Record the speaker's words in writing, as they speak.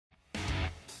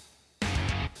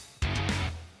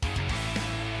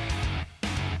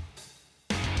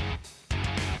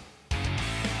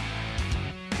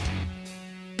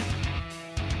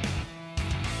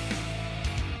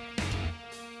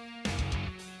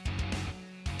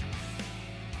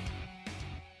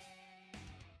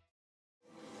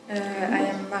I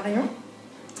am Marion.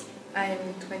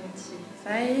 I'm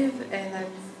 25 and I'm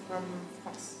from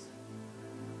France.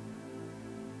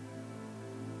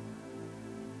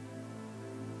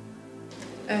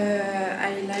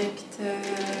 I liked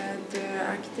the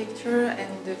architecture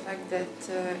and the fact that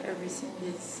everything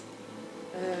is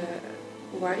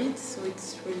white, so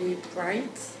it's really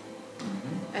bright.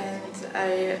 Mm-hmm. And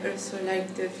I also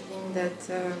like the feeling that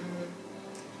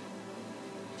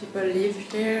people live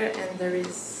here and there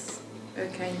is a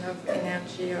kind of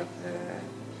energy of,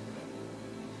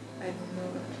 I don't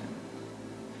know,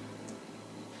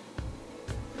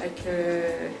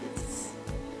 it's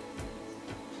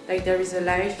like there is a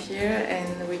life here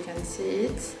and we can see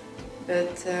it,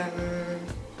 but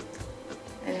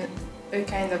and a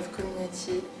kind of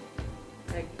community,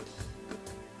 like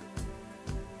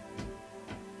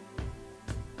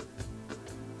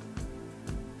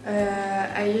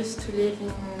I used to live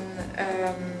in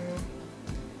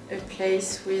a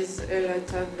place with a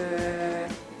lot of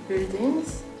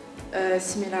buildings,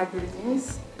 similar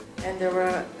buildings, and there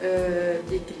were a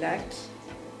big lake,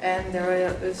 and there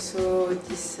were also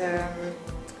this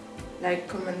like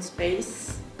common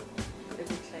space, a bit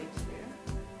like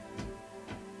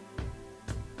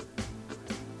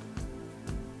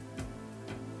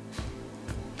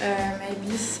here.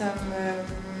 Maybe some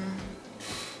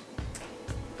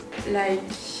like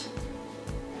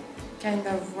kind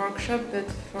of workshop,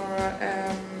 but for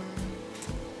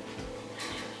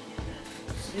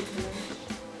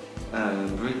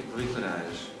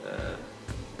bricolage,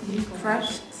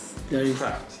 crafts.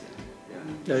 crafts,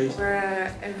 yeah.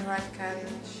 Where everyone can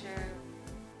share.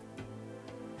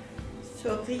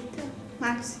 Sou Rita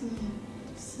Maximino,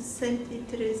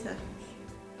 63 anos.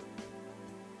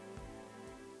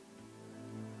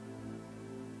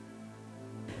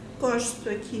 Gosto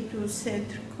aqui do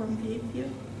centro convívio,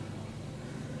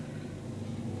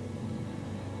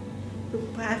 do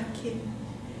parque.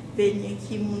 Venho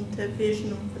aqui muita vez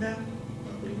no verão,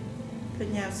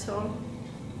 apanhar sol.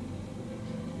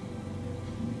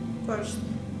 Gosto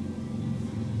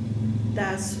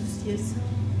da associação.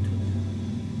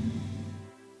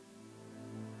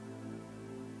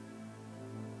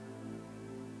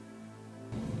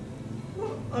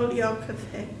 Ali ao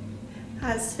café,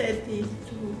 à sede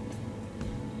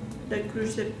da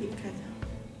Cruz da Picada.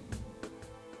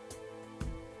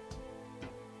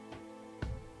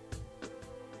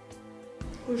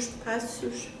 Os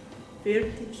espaços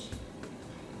verdes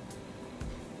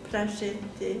para a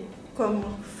gente,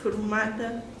 como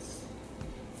reformada,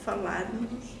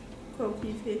 falarmos,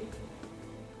 conviver.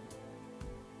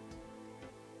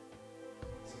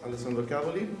 Alessandro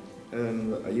Cavoli,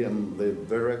 and I am the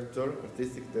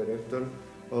artistic director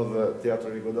of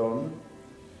Teatro Rigodon.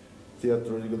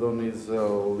 Teatro Rigodon is a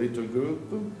little group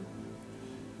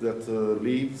that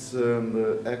lives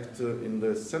and acts in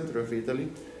the center of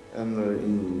Italy and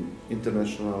in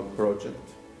international project.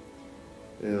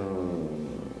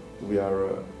 We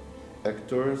are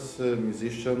actors,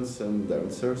 musicians and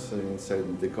dancers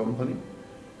inside the company,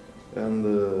 and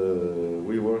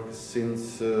we work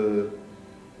since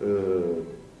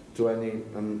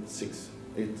 2006.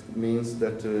 It means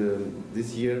that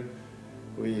this year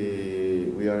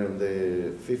we are in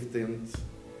the 15th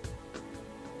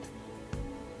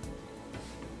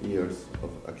years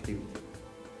of activity.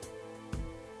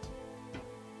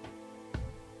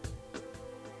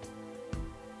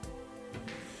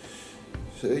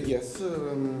 Yes,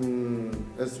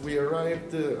 as we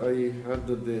arrived, I had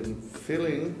the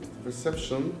feeling,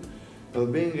 perception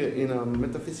of being in a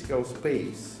metaphysical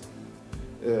space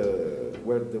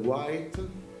where the white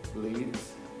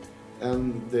leads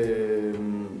and the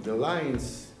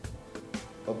lines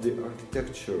of the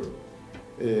architecture.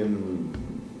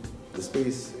 The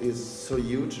space is so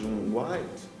huge and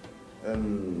wide,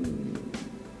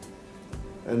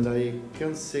 and I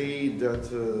can say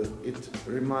that it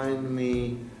reminds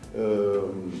me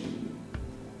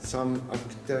some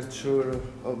architecture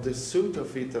of the south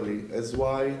of Italy, as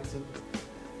white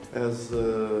as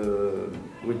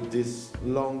with these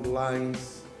long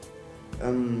lines,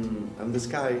 and the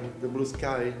sky, the blue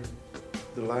sky,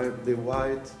 the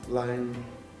white line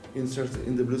inserted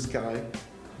in the blue sky.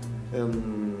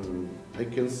 And I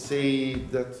can say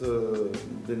that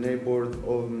the neighborhood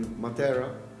of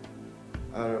Matera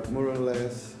are more or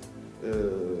less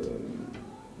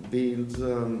built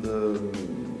and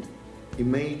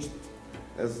imaged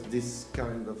as this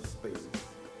kind of spaces.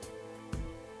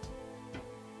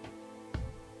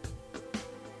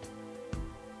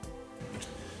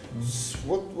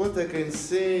 What I can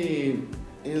say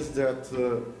is that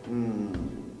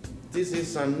this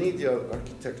is an ideal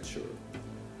architecture.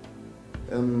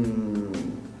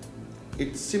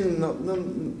 it seems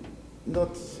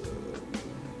not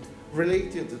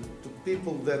related to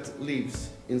people that lives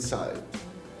inside.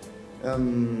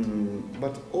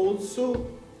 But also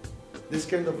this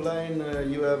kind of line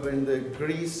you have in the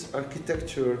Greece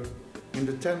architecture in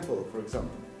the temple, for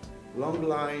example. Long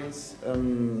lines,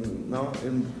 no,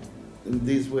 in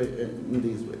this way,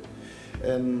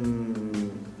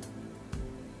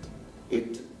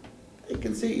 I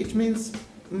can say it means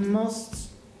most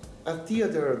a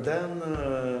theater than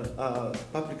a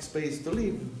public space to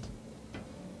live.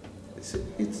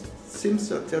 It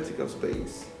seems a theatrical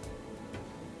space.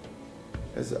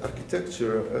 As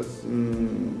architecture, as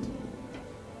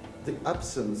the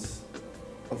absence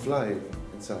of life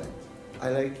inside. I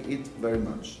like it very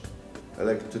much. I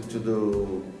like to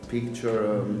do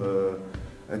picture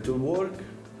and to work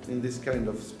in this kind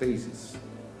of spaces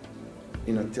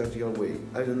in a theatrical way.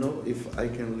 I don't know if I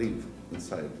can live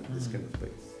inside this kind of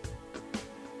space.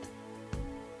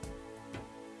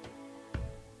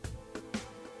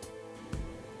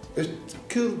 It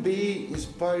could be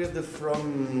inspired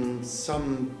from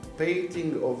some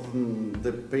painting of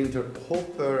the painter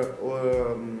Hopper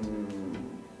or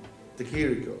the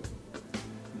Rigodon.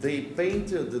 They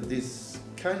painted this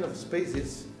kind of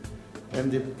spaces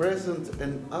and the presence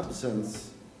and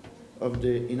absence of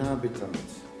the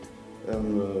inhabitants.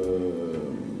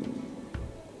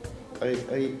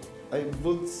 I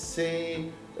would say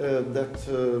that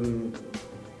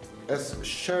as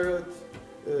shared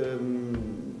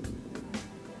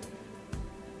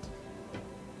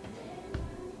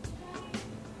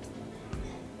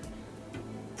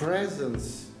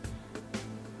presence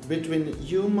between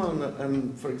human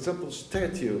and, for example,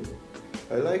 statue.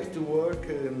 I like to work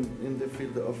in the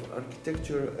field of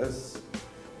architecture as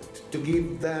to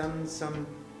give them some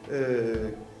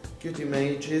cute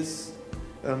images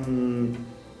and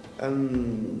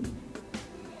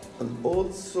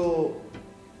also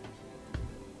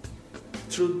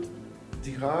through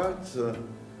the art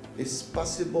it's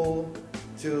possible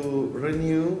to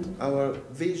renew our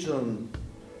vision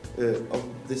of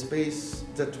the space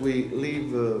that we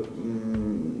live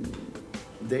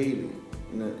daily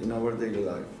in our daily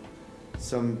life.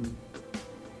 Some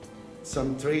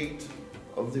trait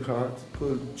of the heart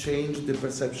could change the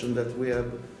perception that we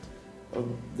have of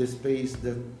the space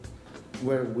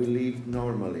where we live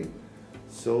normally.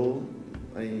 So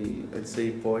I'd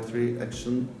say poetry,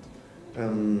 action,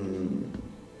 and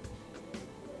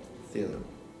theater.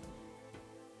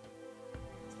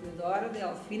 Teodora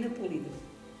Delfina Polido.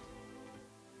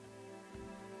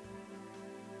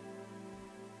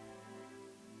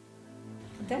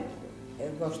 Então,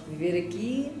 eu gosto de viver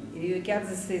aqui e vivo aqui há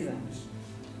 16 anos.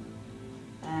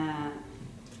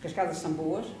 Porque as casas são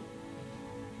boas.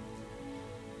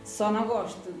 Só não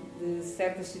gosto de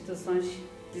certas situações,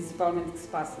 principalmente que se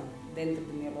passam dentro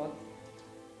do meu lote.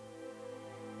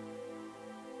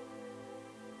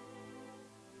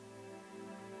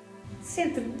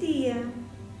 Centro de dia,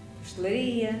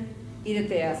 pastelaria, ir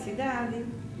até à cidade,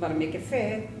 tomar meu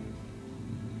café,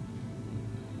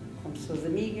 com pessoas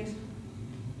amigas,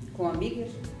 com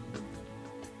amigas.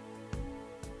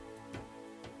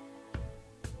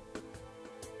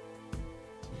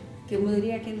 O que eu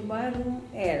mudaria aqui no bairro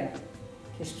era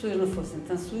que as pessoas não fossem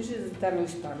tão sujas de estar a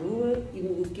limpar a rua, e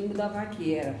o que eu mudava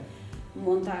aqui era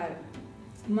mandar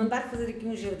fazer aqui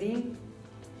um jardim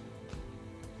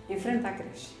em frente à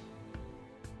creche.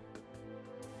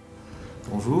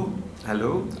 Bonjour,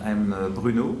 hello, I'm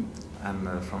Bruno,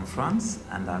 I'm from France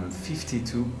and I'm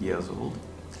 52 years old.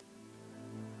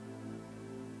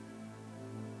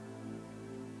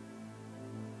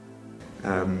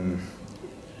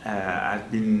 I've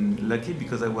been lucky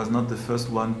because I was not the first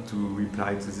one to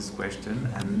reply to this question,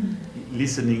 and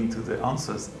listening to the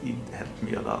answers, it helped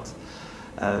me a lot.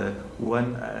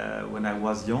 When I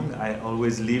was young, I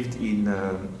always lived in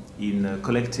a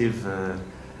collective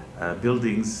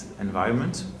buildings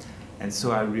environment, and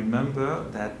so I remember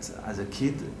that as a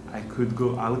kid I could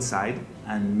go outside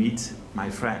and meet my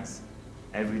friends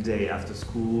every day after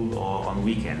school or on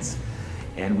weekends,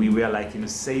 and we were like in a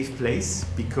safe place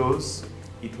because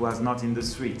it was not in the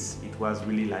streets. It was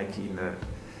really like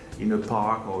in a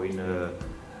park or in a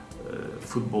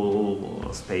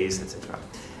football space, etc.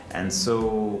 And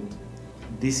so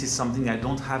this is something I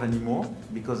don't have anymore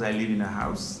because I live in a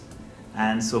house.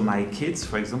 And so my kids,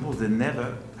 for example, they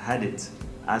never had it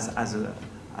as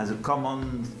a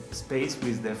common space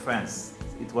with their friends.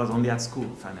 It was only at school,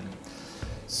 finally.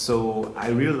 So I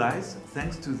realized,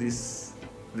 thanks to this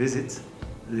visit,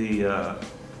 the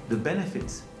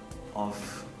benefit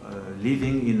of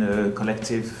living in a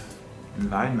collective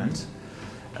environment,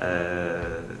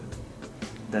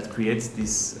 that creates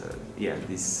this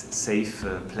this safe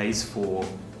place for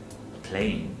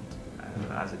playing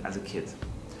as a kid.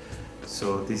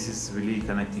 So this is really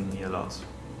connecting me a lot,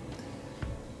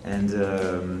 and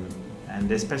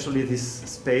especially this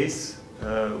space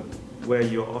where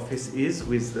your office is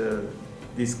with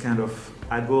this kind of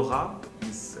agora,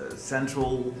 this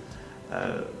central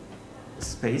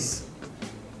space.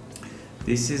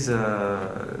 This is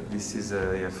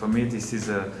for me.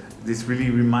 This really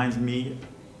reminds me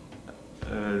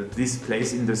this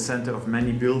place in the center of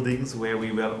many buildings where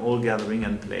we were all gathering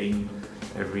and playing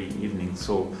every evening.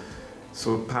 So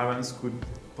parents could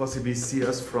possibly see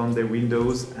us from their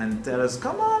windows and tell us,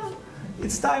 "Come on,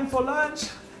 it's time for lunch.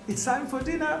 It's time for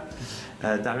dinner."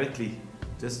 Directly,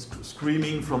 just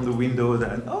screaming from the window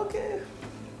that, "Okay,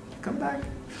 come back."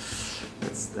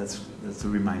 That's a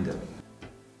reminder.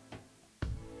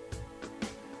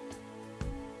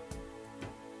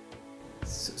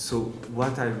 So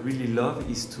what I really love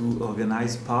is to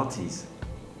organize parties.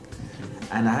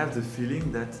 And I have the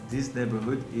feeling that this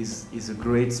neighborhood is a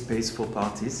great space for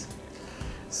parties.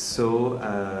 So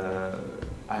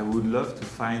I would love to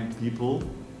find people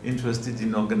interested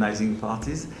in organizing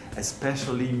parties,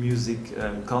 especially music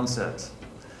concerts.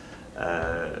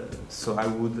 So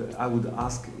I would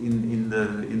ask in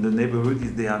the neighborhood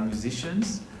if there are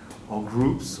musicians or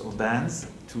groups or bands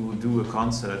to do a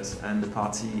concert and a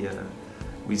party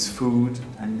with food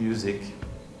and music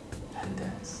and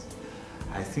dance.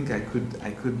 I think I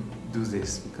could do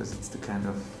this because it's the kind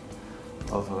of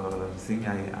thing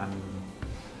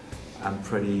I'm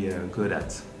pretty good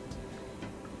at.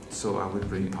 So I would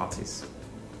bring parties.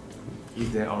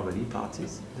 Is there already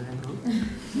parties?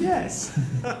 Yes.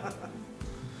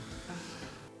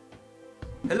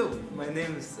 Hello, my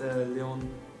name is Leon.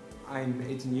 I'm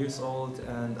 18 years old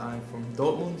and I'm from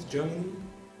Dortmund, Germany.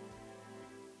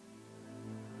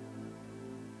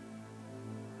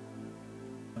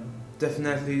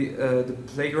 Definitely the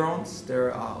playgrounds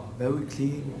there are very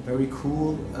clean, very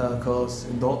cool, because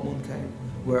in Dortmund,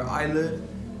 where I live,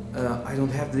 I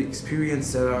don't have the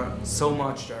experience there are so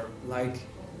much there. Like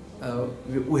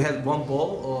we had one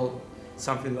ball or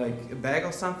something like a bag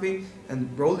or something and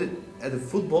roll it at a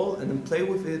football and then play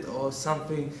with it or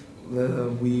something.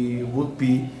 We would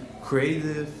be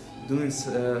creative, doing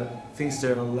things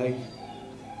that are like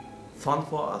fun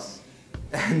for us.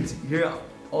 And here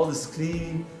all this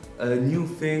clean, new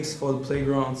things for the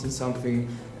playgrounds and something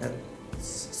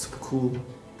super cool.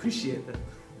 Appreciate that.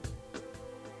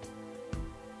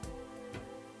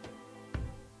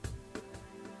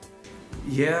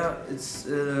 Yeah, it's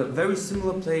a very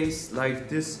similar place like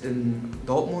this in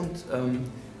Dortmund.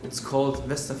 It's called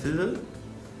Westerville,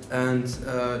 and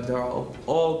there are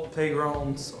all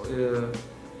playgrounds,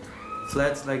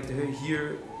 flats like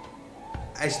here,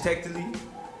 architecturally.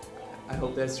 I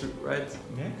hope that's right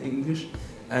in English.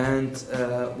 And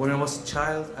when I was a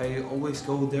child, I always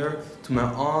go there to my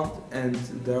aunt, and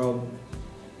there are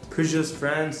precious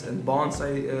friends and bonds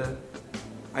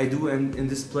I do in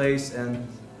this place, and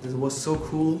it was so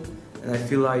cool. And I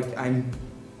feel like I'm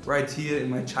right here in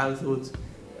my childhood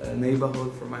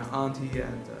neighborhood for my auntie,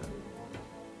 and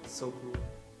it's so cool.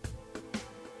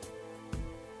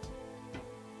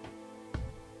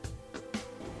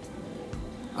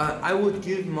 I would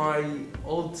give my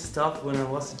old stuff when I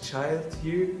was a child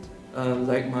here,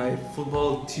 like my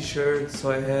football t-shirt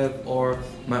so I have, or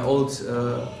my old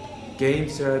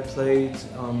games that I played,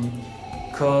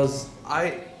 cause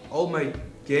all my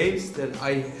games that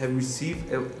I have received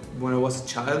when I was a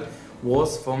child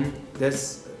was from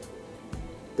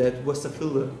that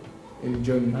Westerville in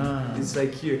Germany. It's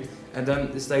like here, and then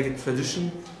it's like a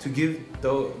tradition to give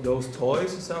those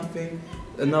toys or something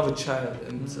another child,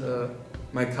 and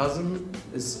my cousin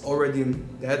is already in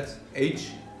that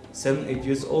age, 7-8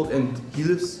 years old, and he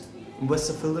lives in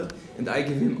Westerville, and I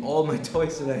give him all my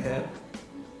toys that I have,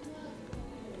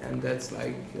 and that's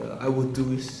like I would do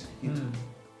this.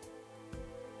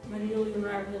 Maria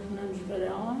Leonardo Fernandes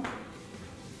Varela.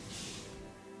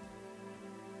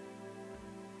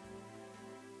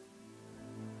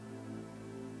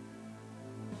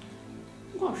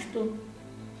 Gosto.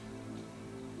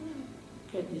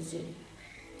 Quer dizer,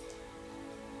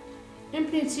 em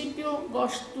princípio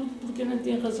gosto de tudo porque eu não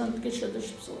tenho razão de queixar das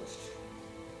pessoas.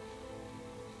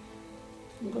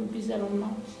 Nunca me fizeram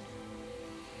mal.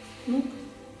 Nunca.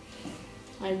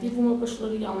 Aí tive uma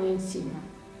pastelaria lá em cima.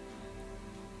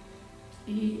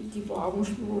 E tive alguns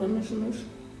problemas, mas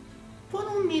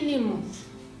foram mínimos,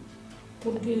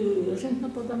 porque a gente não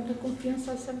pode dar muita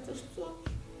confiança a certas pessoas.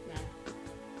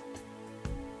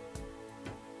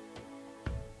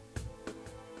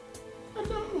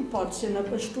 Então não pode ser na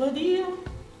pastelaria,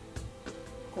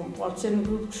 como pode ser no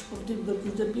grupo desportivo da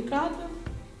Cruz da Picada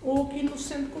ou aqui no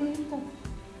centro comunitário.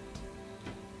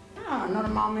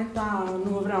 Normalmente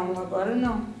no verão, agora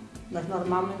não, mas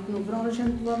normalmente no verão a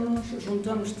gente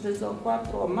juntamos 3 ou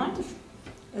 4 ou mais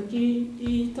aqui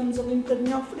e estamos ali um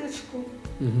bocadinho ao fresco.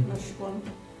 Mas quando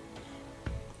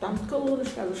está muito calor,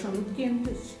 as casas são muito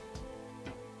quentes.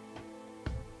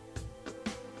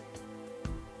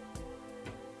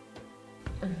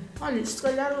 Olha, se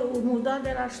calhar o mudar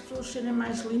era as pessoas serem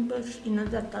mais limpas e não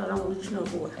deitarem lixo na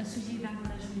rua. A sujidade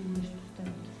nas ruas,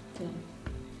 portanto. Sim.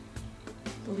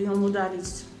 Podiam mudar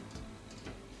isso.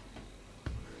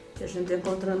 Que a gente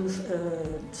encontramos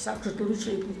sacos de lixo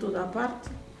aí por toda a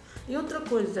parte. E outra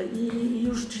coisa, e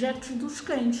os dejetos dos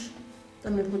cães,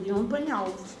 também podiam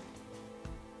apanhá-los.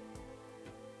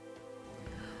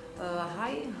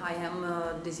 Hi, I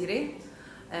am Desiree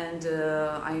and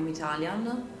I am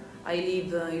Italian. I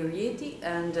live in Rieti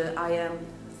and I am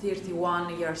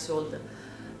 31 years old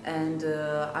and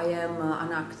I am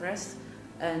an actress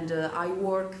and I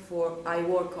work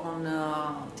on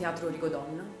Teatro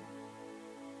Rigodon.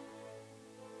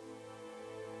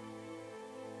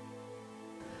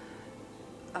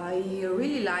 I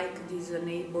really like this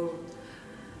neighborhood.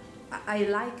 I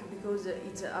like because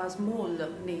it's a small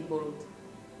neighborhood.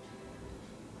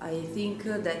 I think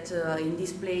that in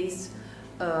this place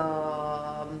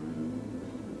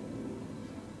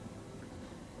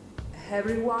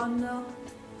everyone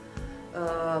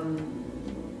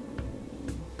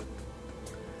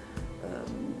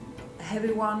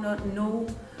everyone know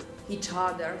each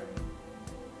other.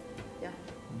 Yeah.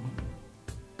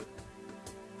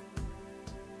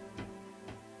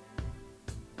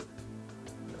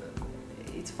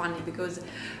 It's funny because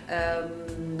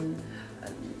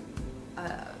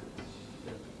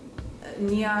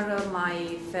near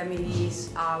my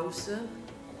family's house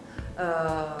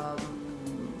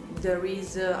there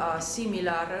is a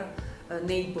similar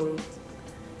neighborhood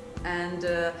and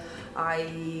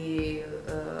I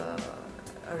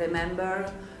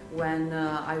remember when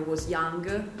I was young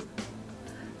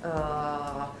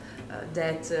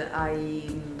that I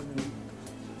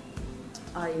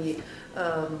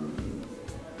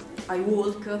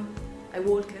walked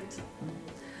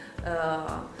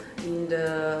in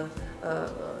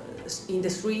the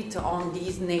street on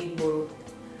this neighborhood,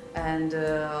 and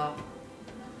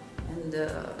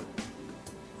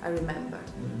I remember.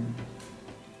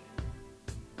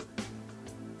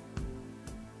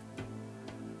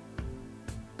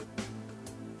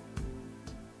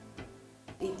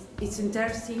 It's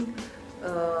interesting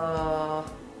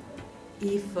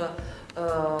if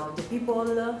the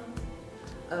people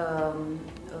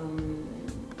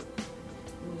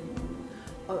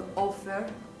offer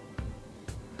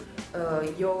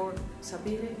your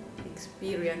sapere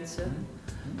experience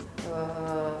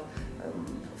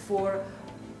for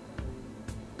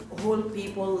all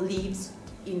people lives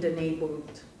in the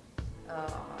neighborhood.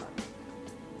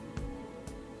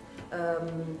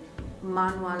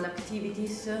 Manual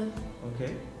activities,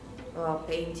 Okay.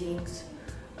 Paintings,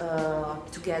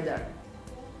 together,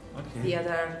 Okay.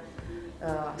 theater,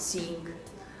 sing,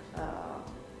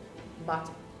 but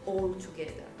all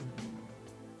together.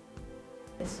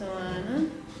 Eu sou a Ana,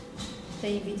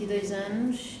 tenho 22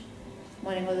 anos,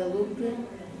 moro em Guadalupe,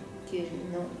 que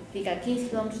não, fica a 15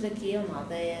 km daqui, é uma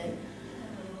aldeia,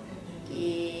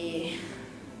 e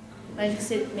mais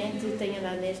recentemente tenho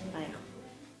andado neste bairro.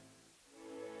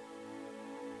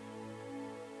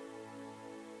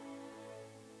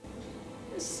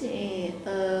 Sim,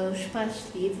 os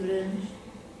espaços livres,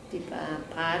 tipo há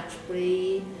parques por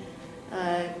aí,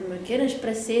 pequenas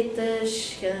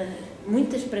pracetas,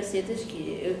 muitas pracetas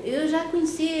que eu já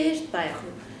conhecia este bairro.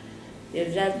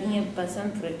 Eu já vinha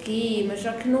passando por aqui, mas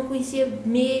só que não conhecia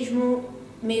mesmo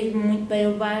muito bem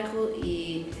o bairro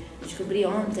e descobri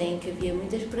ontem que havia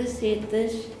muitas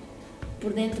pracetas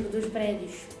por dentro dos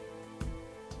prédios.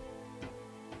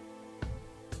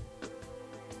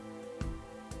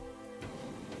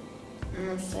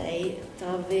 Não sei,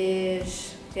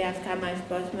 talvez queria ficar mais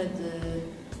próxima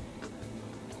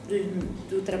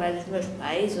do trabalho dos meus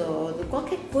pais ou de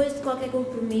qualquer coisa, de qualquer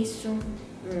compromisso,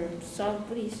 só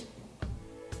por isso.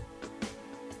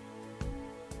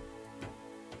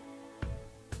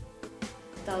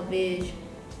 Talvez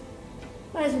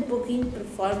mais um pouquinho de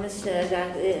performance, já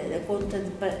a conta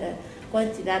de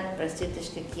quantidade de pracetas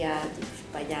que aqui há, tipo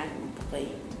espalhar um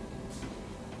pouquinho,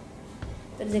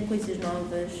 trazer coisas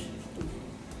novas.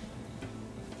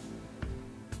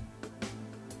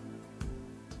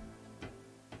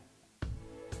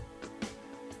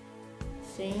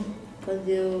 Sim, quando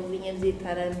eu vinha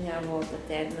visitar a minha avó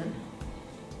paterna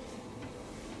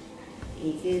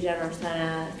e que já não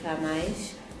está cá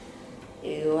mais,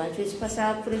 eu às vezes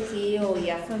passava por aqui, ou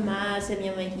ia à farmácia,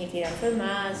 minha mãe tinha que ir à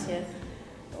farmácia,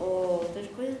 ou outras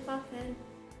coisas qualquer.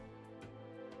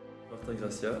 Martin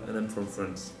Gracia, and I'm from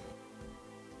France.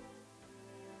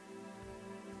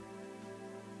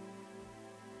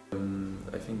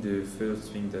 I think the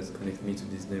first thing that connected me to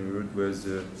this neighborhood was,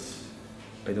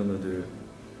 I don't know, the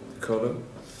color.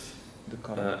 The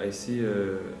color. I see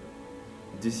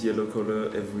this yellow color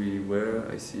everywhere.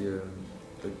 I see,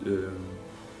 I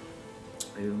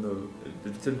don't know, a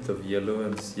little bit of yellow,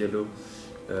 and this yellow,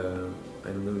 I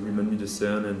don't know, remind me the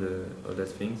sun and all that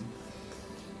things.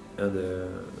 And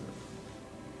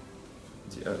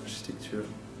the architecture.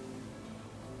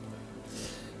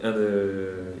 And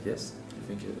yes, I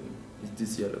think it's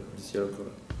this yellow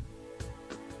color.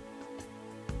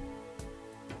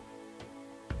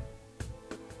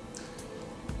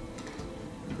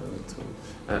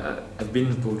 I've been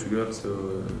in Portugal,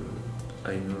 so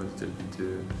I know a little bit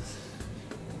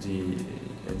the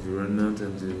environment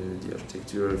and the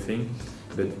architectural thing,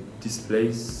 but this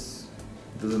place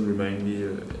doesn't remind me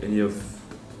any of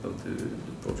the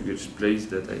Portuguese place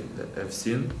that I've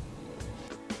seen.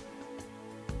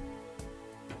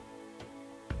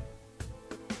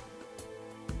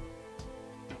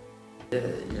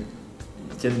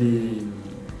 It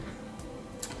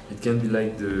can be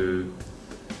like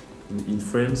in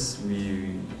France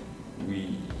we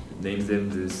name them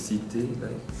the cité,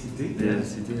 like Cité? yeah,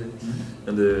 cité,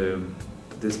 and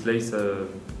this place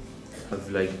have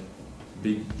like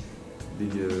big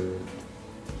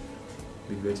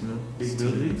bâtiments, Big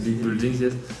buildings? big buildings,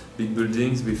 yes, big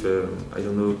buildings with I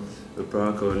don't know, a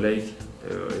park or a lake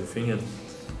or anything, and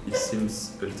it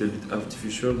seems a little bit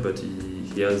artificial, but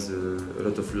he has a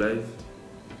lot of life,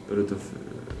 a lot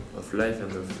of life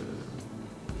and of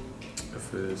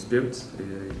spirit,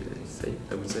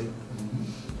 I would say.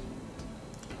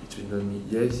 It reminded me,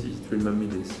 yes, it reminded me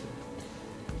this.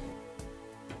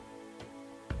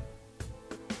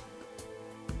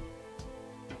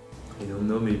 I don't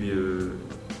know, maybe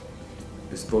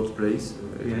a sport place,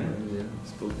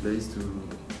 sport place to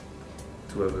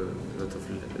have a lot of,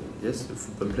 yes, a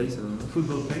football place, I don't know.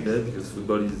 Football place? Yeah, because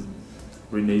football is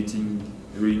uniting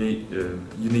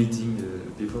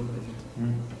people, I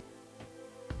think.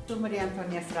 Sou Maria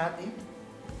Antônia Frade.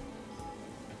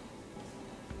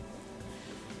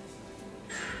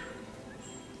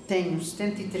 Tenho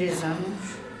 73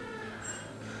 anos.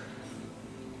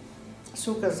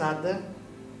 Sou casada.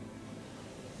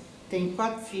 Tenho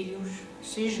 4 filhos,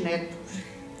 6 netos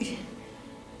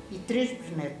e 3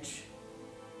 bisnetos.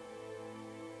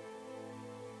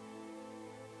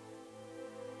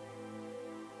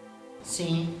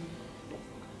 Sim.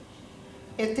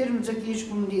 É termos aqui as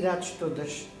comunidades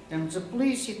todas. Temos a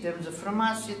polícia, temos a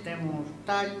farmácia, temos o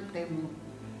retalho, temos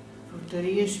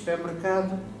frutarias,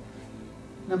 supermercado.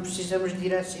 Não precisamos de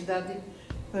ir à cidade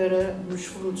para nos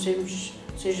fornecermos,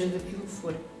 seja daquilo que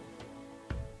for.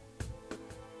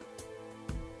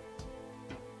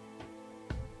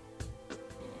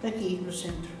 Aqui no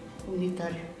centro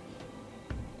comunitário.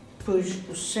 Pois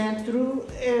o centro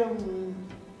é um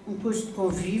coisa de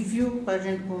convívio, para a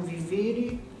gente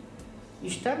conviver e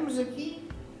estarmos aqui.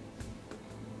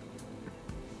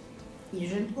 E a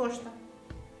gente gosta.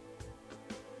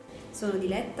 Sono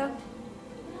Diletta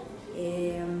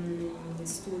e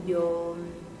studio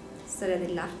storia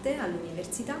dell'arte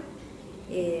all'università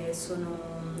e sono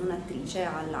un'attrice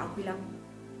all'Aquila.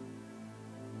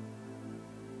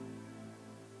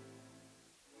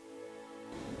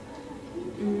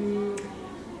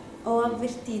 Ho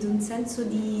avvertito un senso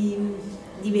di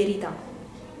verità,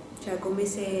 cioè come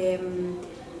se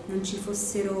non ci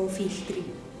fossero filtri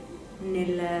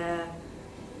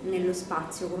nello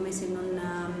spazio, come se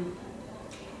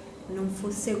non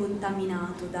fosse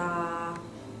contaminato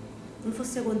non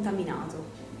fosse contaminato.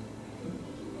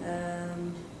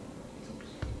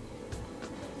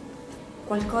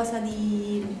 Qualcosa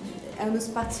di... è uno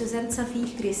spazio senza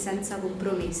filtri e senza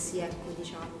compromessi, ecco,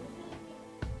 diciamo.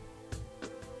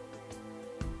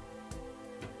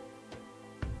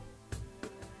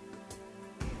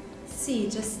 Sì,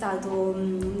 c'è stato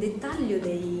un dettaglio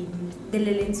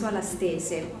delle lenzuola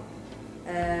stese,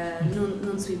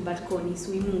 non sui balconi,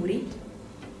 sui muri,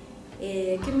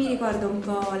 che mi ricorda un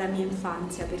po' la mia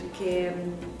infanzia, perché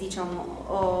diciamo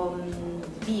ho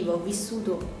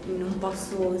vissuto in un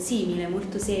posto simile,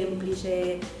 molto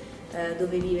semplice,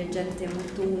 dove vive gente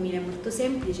molto umile, molto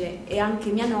semplice, e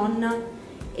anche mia nonna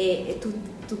e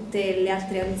tutte le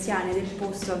altre anziane del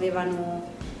posto avevano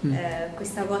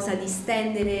questa cosa di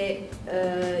stendere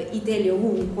i teli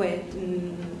ovunque,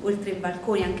 oltre i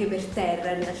balconi, anche per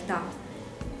terra in realtà.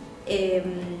 e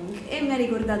mi ha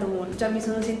ricordato molto, cioè mi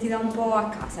sono sentita un po' a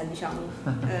casa, diciamo,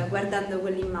 guardando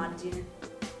quell'immagine.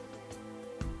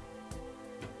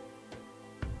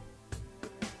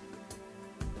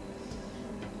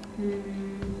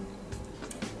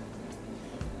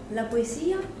 La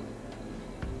poesia,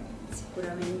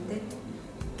 sicuramente,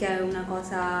 che è una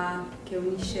cosa che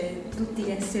unisce tutti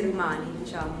gli esseri umani,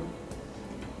 diciamo.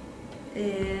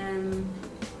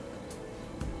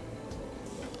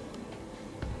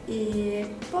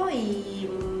 E poi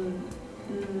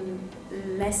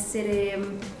l'essere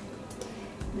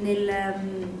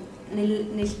nel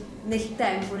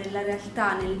tempo, nella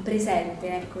realtà, nel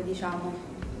presente, ecco, diciamo,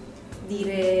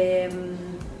 dire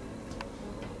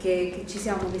che ci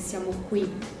siamo, che siamo qui,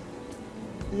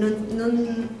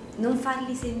 non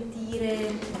farli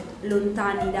sentire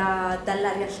lontani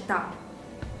dalla realtà,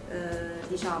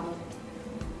 diciamo.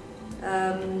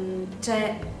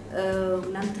 C'è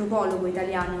un antropologo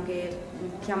italiano che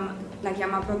la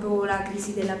chiama proprio la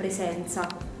crisi della presenza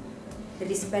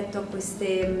rispetto a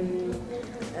queste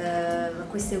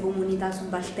comunità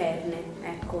subalterne,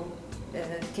 ecco,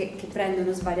 che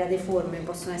prendono svariate forme,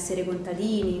 possono essere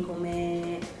contadini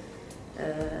come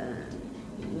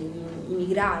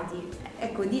immigrati,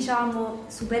 ecco, diciamo,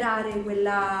 superare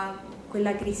quella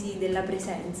crisi della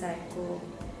presenza, ecco,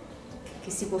 che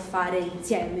si può fare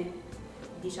insieme,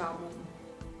 diciamo.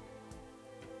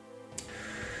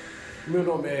 O meu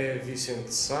nome é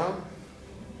Vicente Sá,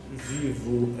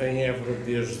 vivo em Évora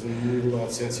desde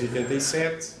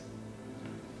 1987,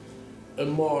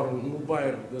 moro no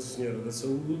bairro da Senhora da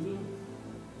Saúde,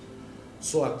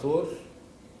 sou ator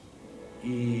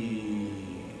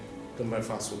e também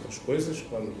faço outras coisas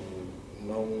quando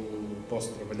não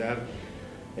posso trabalhar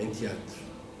em teatro.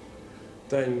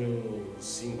 Tenho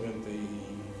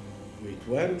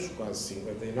 58 anos, quase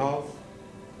 59,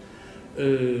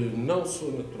 não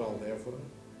sou natural de Évora.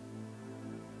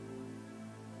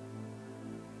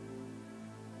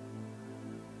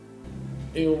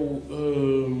 Eu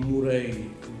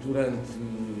morei durante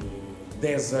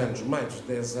 10 anos, mais de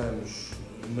 10 anos,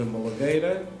 na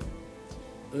Malagueira.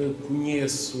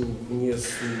 Conheço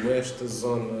esta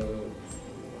zona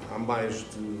há mais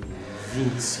de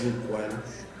 25 anos.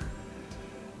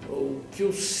 O que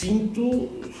eu sinto,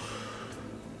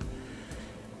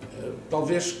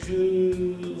 talvez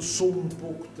que sou um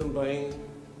pouco também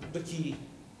daqui.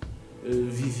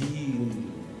 Vivi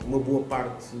uma boa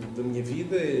parte da minha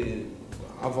vida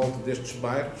à volta destes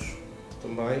bairros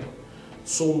também.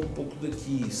 Sou um pouco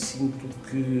daqui, sinto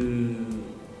que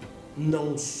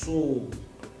não sou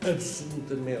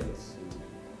absolutamente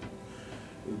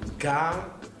de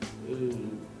cá, que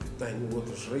tenho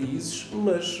outras raízes,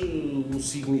 mas o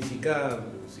significado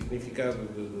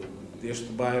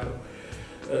deste bairro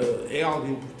é algo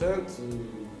importante.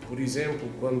 Por exemplo,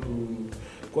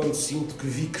 quando sinto que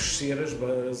vi crescer as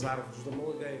árvores da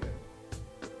Malagueira.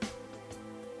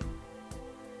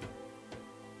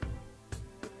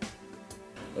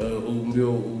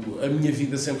 A minha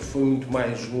vida sempre foi muito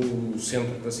mais no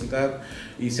centro da cidade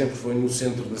e sempre foi no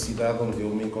centro da cidade onde eu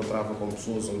me encontrava com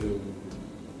pessoas, onde eu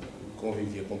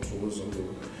convivia com pessoas, onde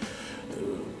eu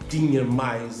tinha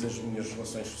mais as minhas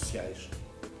relações sociais.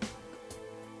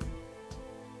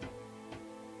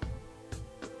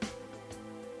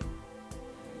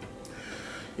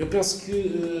 Eu penso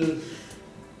que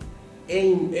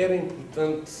era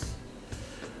importante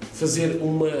fazer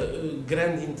uma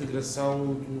grande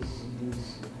integração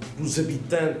dos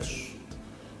habitantes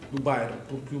do bairro,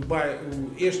 porque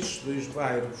estes dois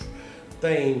bairros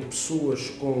têm pessoas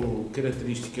com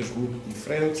características muito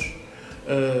diferentes,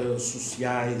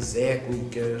 sociais,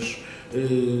 étnicas,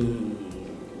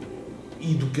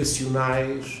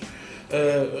 educacionais,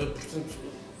 portanto,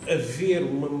 haver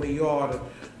uma maior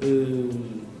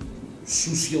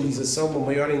socialização, uma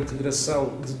maior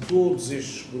integração de todos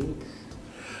estes grupos,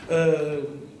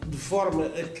 de forma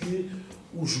a que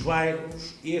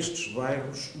estes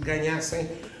bairros ganhassem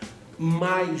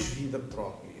mais vida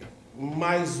própria,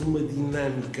 mais uma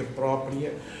dinâmica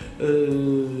própria,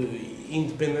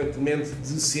 independentemente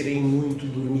de serem muito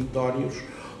dormitórios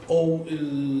ou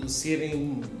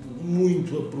serem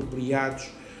muito apropriados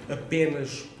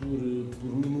apenas por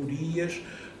minorias,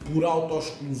 por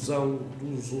autoexclusão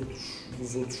dos outros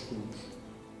grupos.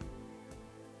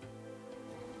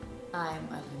 I'm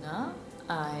Alina,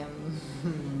 I'm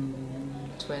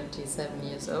 27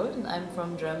 years old and I'm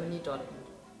from Germany, Dortmund.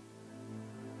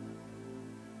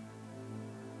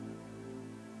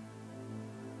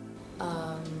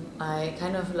 I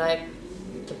kind of like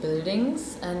the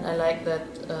buildings and I like that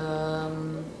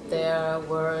there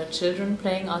were children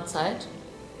playing outside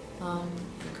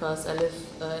because I live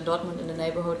in Dortmund in a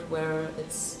neighborhood where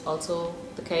it's also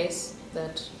the case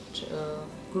that a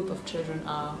group of children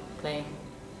are playing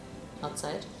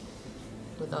outside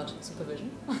without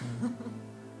supervision.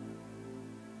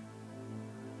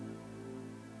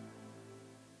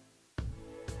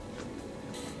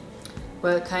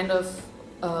 Well, kind of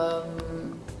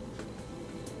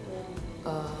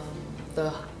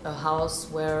a house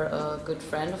where a good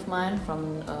friend of mine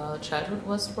from childhood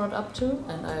was brought up to,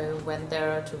 and I went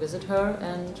there to visit her,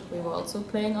 and we were also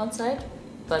playing outside,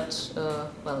 but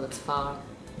well, it's far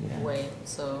away,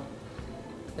 so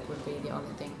that would be the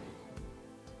only thing.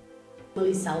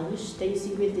 Melissa Alves, tenho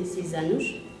 56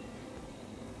 anos.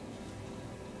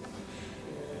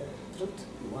 Pronto,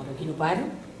 moro aqui no bairro,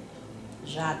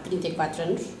 já há 34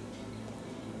 anos.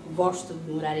 Gosto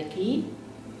de morar aqui.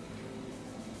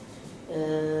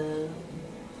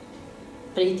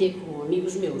 Para ir ter com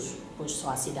amigos meus, depois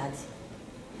só à cidade.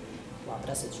 Vou à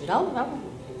Praça de Geral, um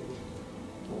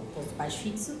ponto mais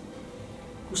fixo.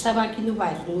 Gostava aqui no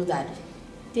bairro de mudar,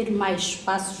 ter mais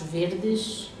espaços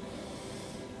verdes.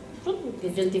 Pronto, que a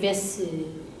gente tivesse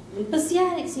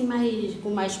passear assim, com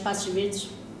mais espaços verdes.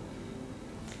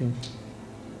 Sim.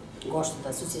 Gosto da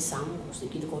associação, gosto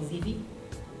aqui do convívio.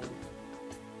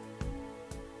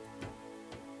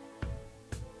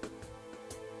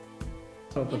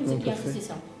 Temos aqui a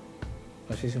associação.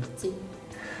 A associação? Sim.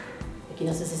 Aqui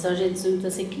na associação a gente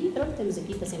junta-se aqui, pronto, temos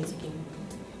aqui, passamos aqui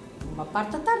uma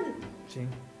parte da tarde. Sim.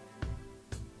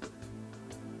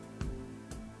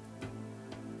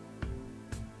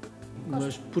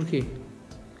 Mas porquê?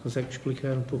 Consegue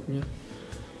explicar um pouco melhor?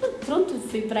 Pronto,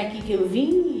 foi para aqui que eu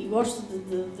vim e gosto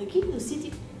daqui, do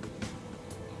sítio.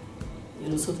 Eu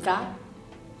não sou de cá,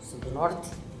 sou do norte.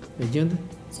 É de onde?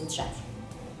 Sou de Chaves.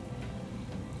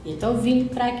 E então vim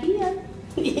para aqui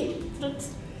e pronto.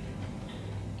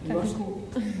 Cá ficou.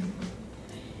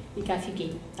 E cá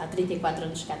fiquei. Há 34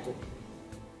 anos cá estou.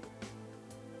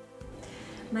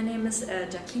 My name is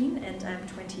Jacqueline and I'm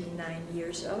 29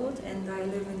 years old and I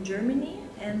live in Germany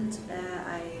and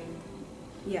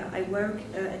I work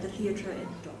at the theatre in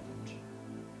Dortmund.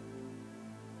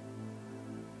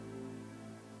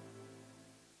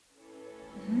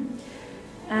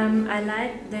 I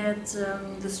like that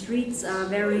the streets are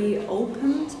very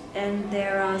open and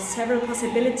there are several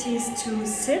possibilities to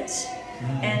sit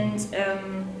and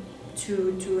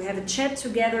to have a chat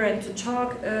together and to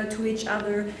talk to each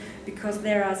other, because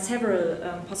there are several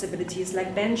possibilities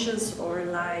like benches or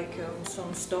like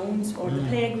some stones or the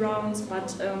playgrounds,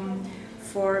 but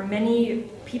for many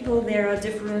people there are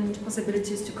different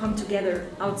possibilities to come together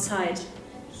outside,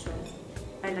 so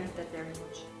I like that very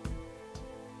much.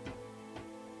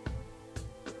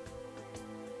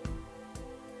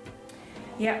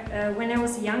 Yeah, when I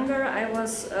was younger, I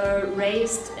was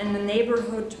raised in a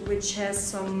neighborhood which has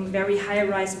some very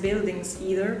high-rise buildings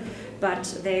either, but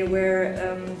they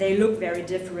look very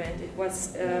different. It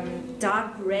was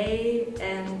dark gray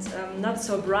and not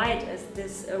so bright as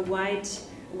this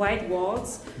white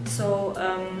walls. So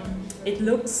it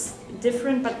looks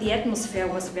different, but the atmosphere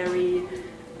was very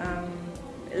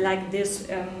like this.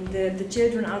 The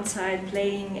children outside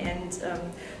playing and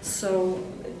so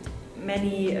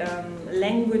many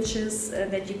languages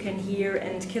that you can hear,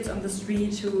 and kids on the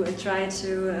street who try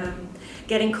to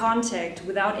get in contact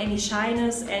without any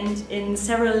shyness and in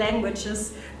several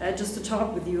languages just to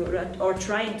talk with you or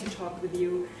trying to talk with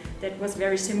you. That was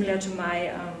very similar to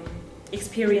my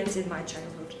experience in my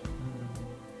childhood.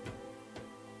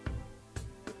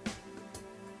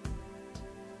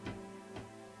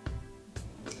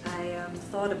 I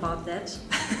thought about that.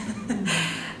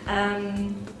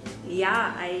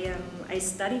 Yeah, I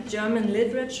studied German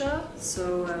literature,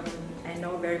 so I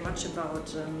know very much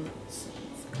about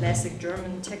classic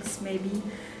German texts maybe,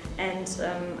 and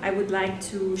I would like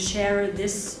to share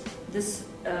this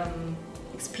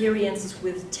experiences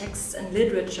with texts and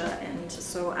literature, and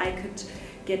so I could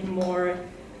get more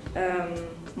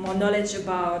knowledge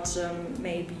about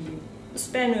maybe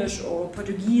Spanish or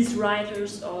Portuguese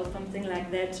writers or something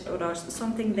like that, or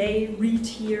something they read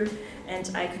here, and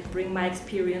I could bring my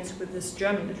experience with this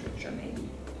German literature maybe.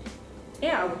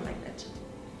 Yeah, I would like that.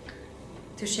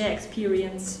 To share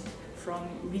experience from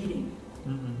reading.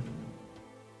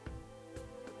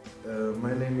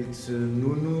 My name is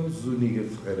Nuno Zuniga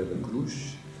Ferreira da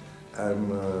Cruz.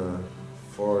 I'm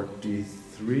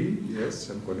 43, yes,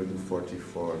 I'm going to do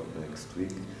 44 next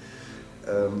week.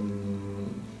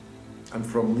 I'm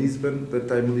from Lisbon,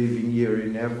 but I'm living here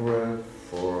in Évora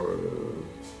for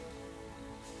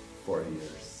 4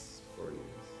 years.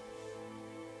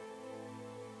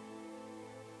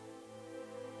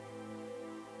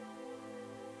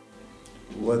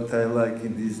 what I like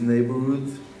in this neighborhood,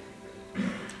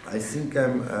 I think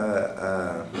I'm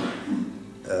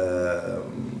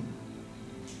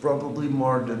probably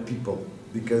more the people,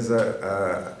 because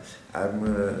I'm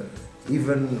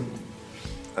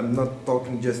not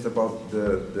talking just about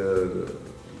the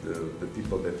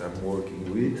people that I'm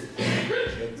working with,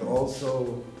 but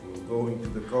also going to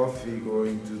the coffee,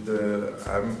 going to the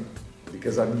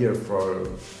because I'm here for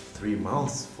 4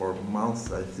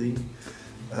 months I think.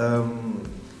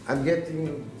 I'm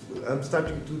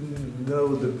starting to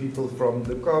know the people from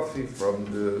the coffee, from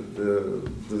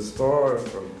the store,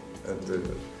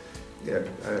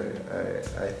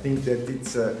 I think that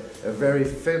it's a very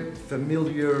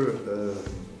familiar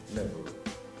neighborhood.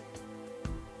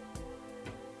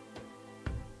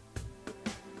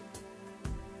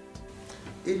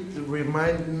 It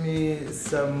reminds me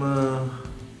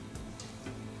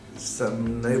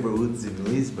some neighborhoods in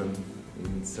Lisbon,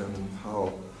 in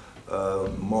somehow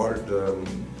more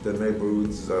the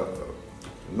neighborhoods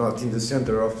not in the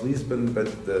center of Lisbon,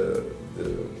 but the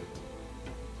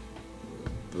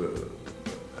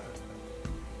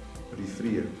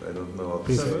periferia. I don't know how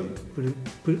to say it.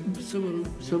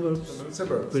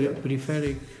 Suburbs.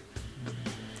 Periferic.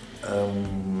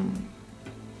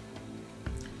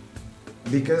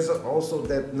 Because also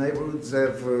that neighborhoods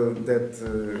have that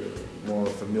more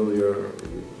familiar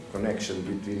connection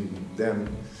between them.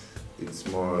 It's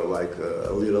more like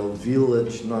a little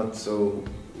village, not so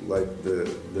like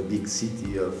the big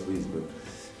city of Lisbon.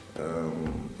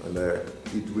 And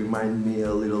it reminds me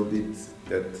a little bit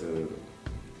that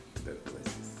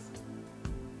places.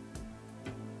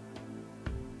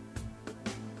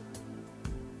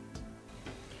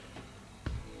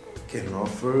 Can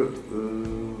offer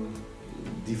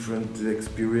different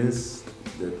experience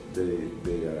that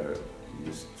they are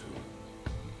used to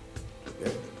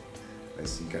get. I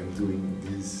think I'm doing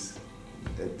this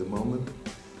at the moment.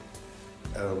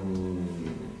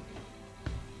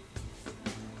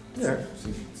 Yeah, I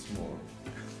think it's more